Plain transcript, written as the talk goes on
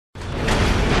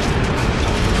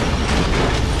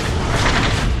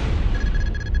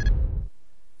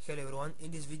everyone,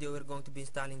 in this video we're going to be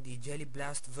installing the Jelly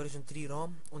Blast version 3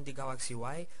 ROM on the Galaxy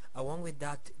Y. Along with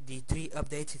that, the 3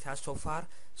 updates it has so far.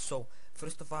 So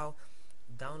first of all,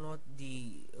 download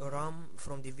the ROM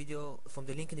from the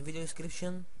link in the video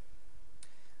description.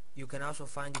 You can also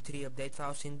find the 3 update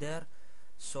files in there.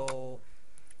 So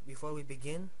before we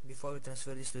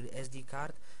transfer this to the SD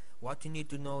card, what you need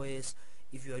to know is,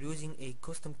 if you are using a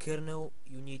custom kernel,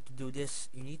 you need to do this.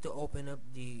 You need to open up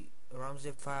the ROM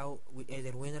zip file with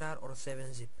either WinRAR or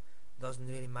 7-zip. Doesn't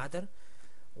really matter.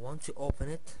 Once you open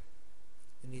it,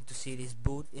 you need to see this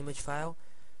boot image file.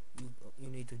 You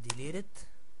need to delete it,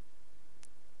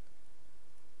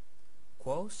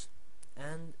 close,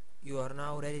 and you are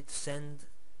now ready to send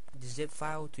the zip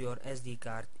file to your SD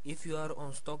card. If you are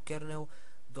on stock kernel,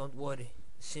 don't worry.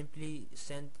 Simply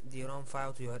send the ROM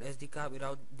file to your SD card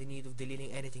without the need of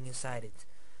deleting anything inside it.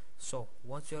 So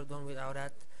once you are done with all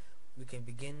that, we can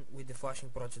begin with the flushing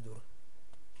procedure.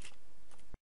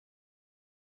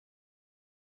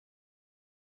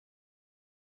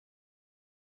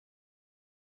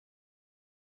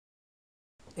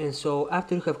 And so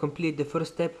after you have completed the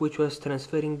first step, which was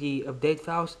transferring the update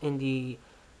files and the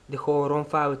whole ROM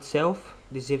file itself,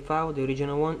 the zip file, the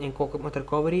original one, and cockpit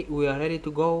recovery, we are ready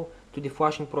to go to the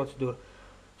flushing procedure.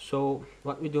 So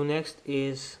what we do next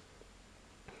is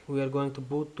we are going to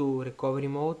boot to recovery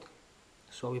mode.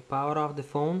 So we power off the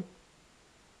phone.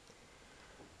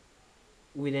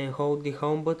 We then hold the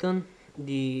home button,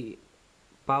 the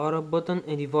power up button,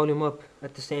 and the volume up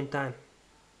at the same time.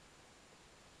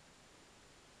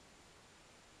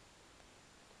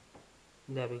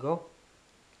 There we go.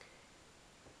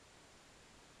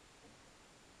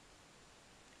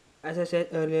 As I said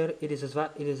earlier, it is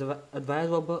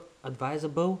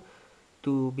advisable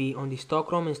to be on the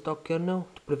stock ROM and stock kernel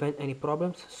to prevent any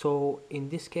problems. So in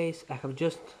this case, I have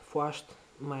just flushed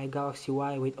my Galaxy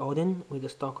Y with Odin with the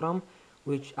stock ROM,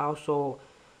 which also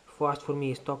flushed for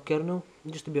me a stock kernel,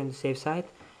 just to be on the safe side.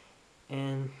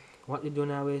 And what we do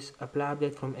now is apply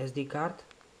update from SD card,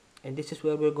 and this is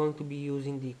where we're going to be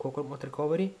using the cockpit mode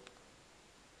recovery.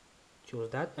 Choose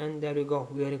that, and there we go,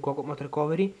 we are in cockpit mode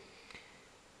recovery.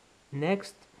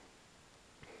 Next,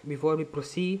 before we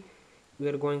proceed, we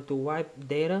are going to wipe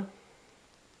data.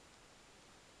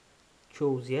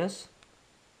 Choose yes.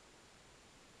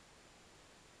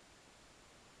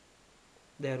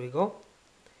 There we go.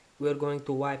 We are going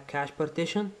to wipe cache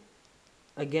partition.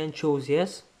 Again, choose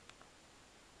yes.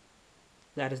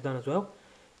 That is done as well.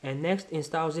 And next,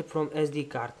 install zip from SD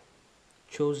card.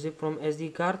 Choose zip from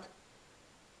SD card.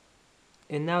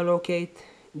 And now locate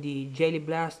the Jelly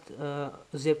Blast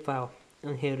zip file.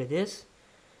 And here it is.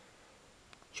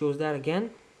 Choose that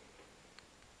again.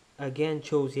 Again,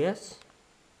 choose yes.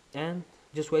 And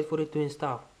just wait for it to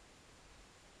install.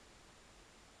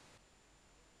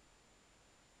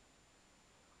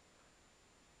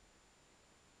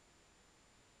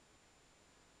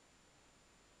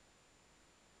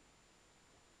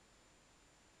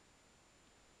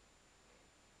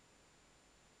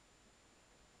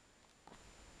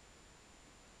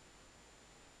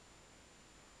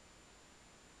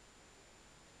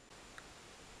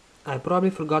 I probably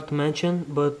forgot to mention,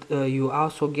 but you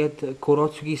also get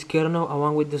Kurotsuki's kernel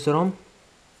along with this ROM.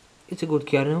 It's a good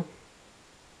kernel.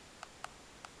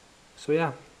 So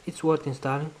yeah, it's worth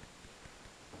installing.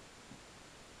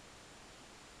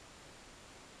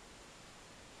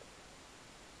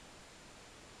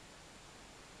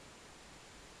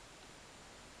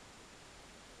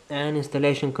 And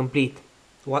installation complete.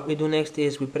 What we do next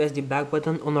is we press the back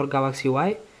button on our Galaxy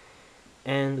Y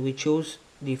and we choose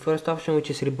the first option, which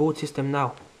is reboot system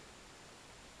now.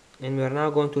 And we are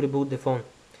now going to reboot the phone.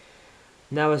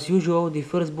 Now, as usual, the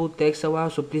first boot takes a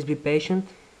while, so please be patient.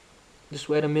 Just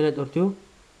wait a minute or two.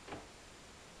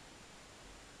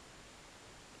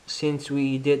 Since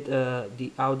we did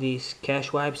all these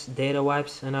cache wipes, data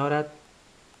wipes and all that,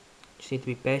 just need to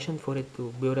be patient for it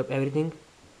to build up everything.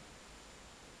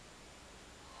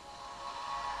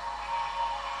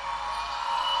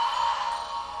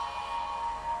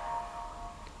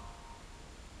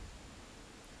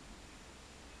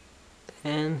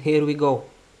 And here we go.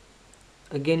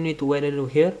 Again, you need to wait a little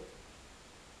here.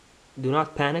 Do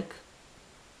not panic.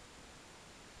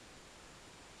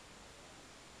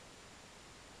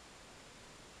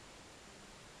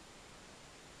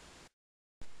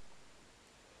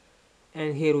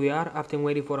 And here we are after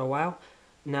waiting for a while.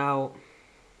 Now,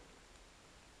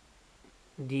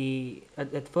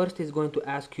 at first it's going to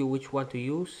ask you which one to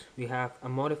use. We have a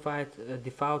modified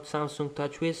default Samsung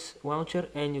TouchWiz launcher,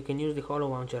 and you can use the Holo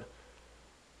launcher.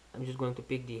 I'm just going to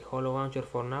pick the Holo launcher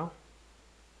for now.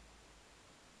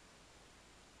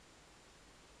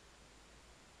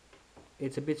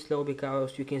 It's a bit slow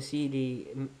because you can see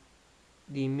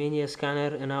the menu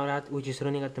scanner and all that, which is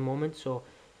running at the moment. So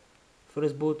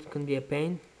first boot can be a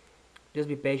pain. Just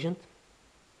be patient.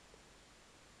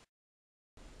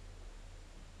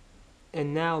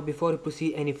 And now, before we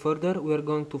proceed any further, we are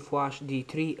going to flash the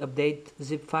 3 update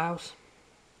zip files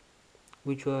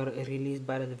which were released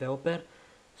by the developer.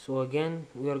 So again,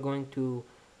 we are going to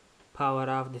power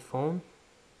off the phone.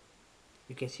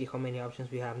 You can see how many options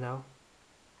we have now,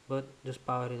 but just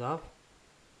power it off.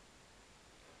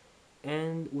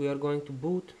 And we are going to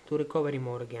boot to recovery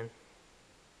mode again.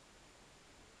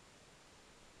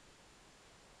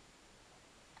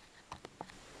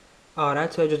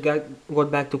 Alright, so I just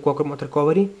got back to Qualcomm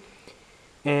recovery,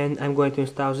 and I'm going to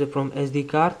install zip from SD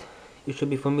card. You should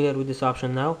be familiar with this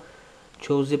option now.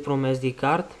 Choose zip from SD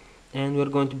card, and we're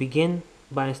going to begin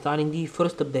by installing the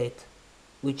first update,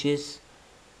 which is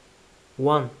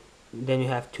 1. Then you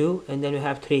have 2, and then you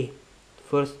have 3.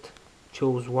 First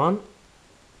choose 1,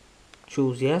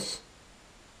 choose yes.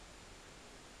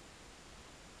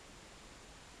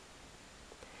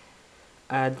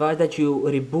 I advise that you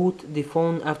reboot the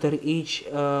phone after each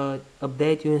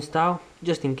update you install,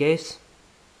 just in case.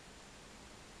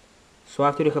 So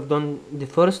after you have done the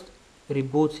first,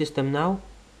 reboot system now.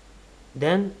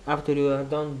 Then after you are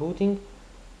done booting,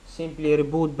 simply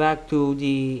reboot back to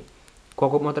the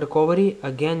Qualcomm recovery,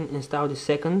 again install the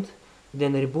second,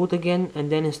 then reboot again, and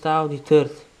then install the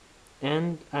third.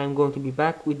 And I'm going to be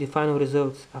back with the final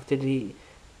results after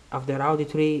all the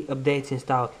 3 updates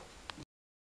installed.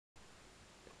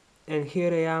 And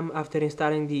here I am after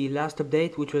installing the last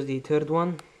update, which was the third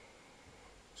one.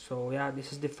 So yeah,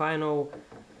 this is the final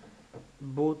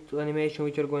boot animation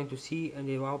which you're going to see in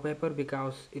the wallpaper,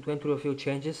 because it went through a few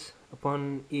changes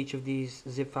upon each of these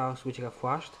zip files which I have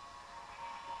flashed.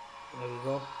 There we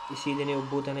go. You see the new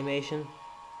boot animation.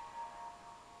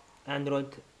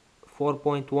 Android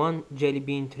 4.1 Jelly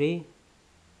Bean 3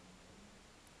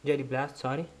 Jelly Blast,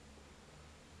 sorry.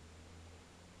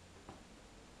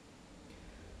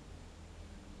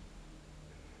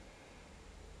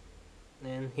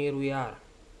 And here we are.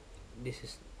 This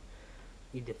is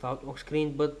the default lock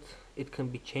screen, but it can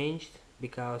be changed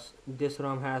because this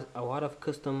ROM has a lot of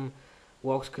custom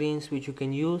lock screens which you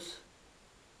can use.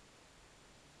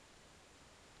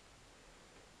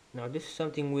 Now this is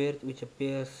something weird which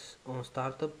appears on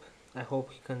startup. I hope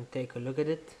you can take a look at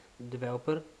it,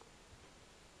 developer.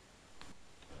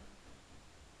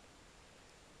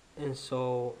 And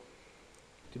so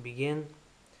to begin,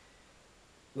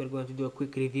 we're going to do a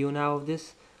quick review now of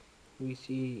this. We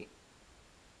see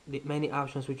the many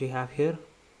options which you have here.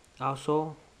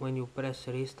 Also, when you press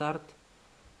restart,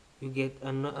 you get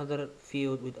another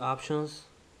field with options: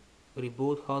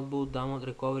 reboot, hot boot, download,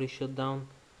 recovery, shutdown.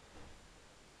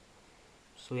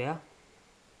 So yeah,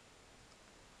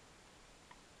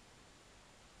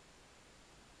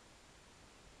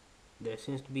 there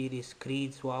seems to be this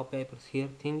Creed's wallpapers here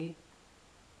thingy,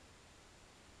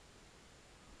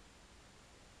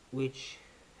 which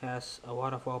has a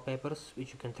lot of wallpapers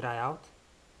which you can try out.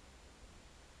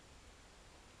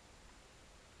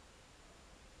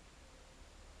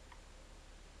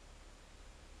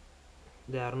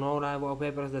 There are no live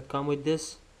wallpapers that come with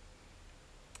this.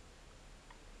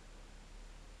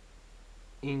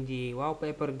 In the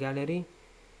wallpaper gallery,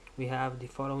 we have the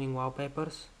following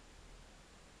wallpapers.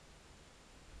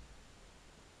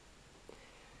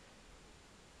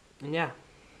 And yeah,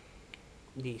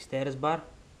 the status bar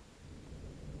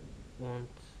won't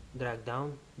drag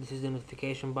down. This is the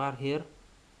notification bar here.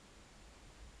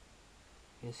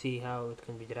 You can see how it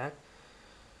can be dragged.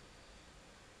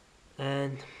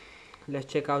 And let's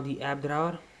check out the app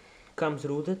drawer. Comes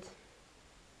rooted.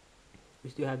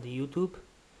 We still have the YouTube,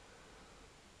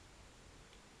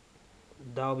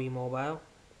 Dolby Mobile,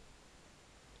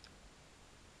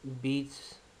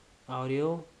 Beats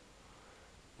Audio,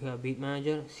 we have Beat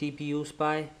Manager, CPU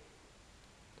Spy,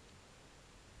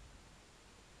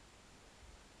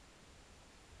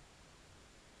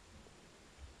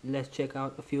 let's check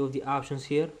out a few of the options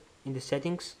here in the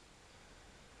settings.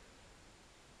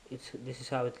 This is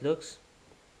how it looks.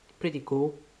 Pretty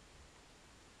cool.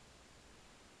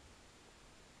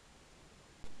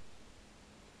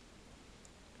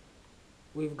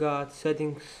 We've got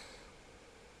settings.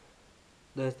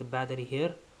 There's the battery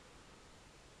here,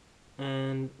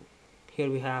 and here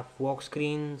we have lock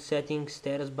screen, settings,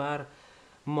 status bar,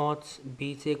 mods,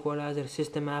 beats equalizer,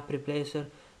 system app replacer.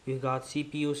 We've got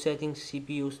CPU settings,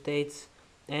 CPU states,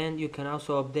 and you can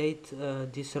also update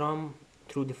this ROM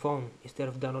through the phone instead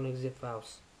of downloading zip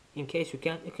files. In case you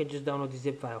can't, you can just download the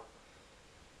zip file.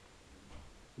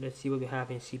 Let's see what we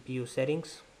have in CPU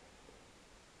settings.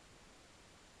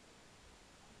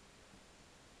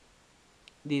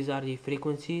 These are the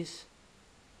frequencies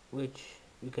which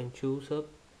we can choose up.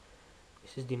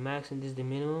 This is the max and this is the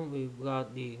minimum. We've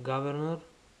got the governor.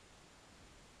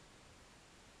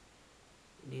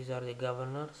 These are the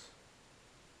governors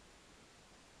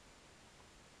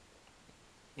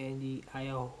and the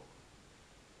I/O.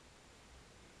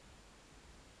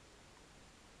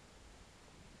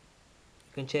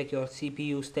 You can check your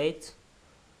CPU states,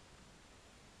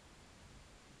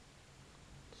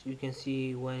 so you can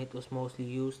see when it was mostly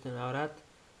used and all that.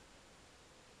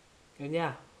 And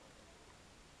yeah,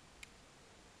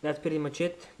 that's pretty much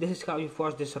it. This is how you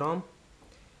force this ROM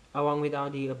along with all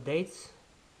the updates.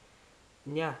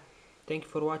 And yeah, thank you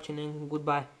for watching and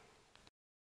goodbye.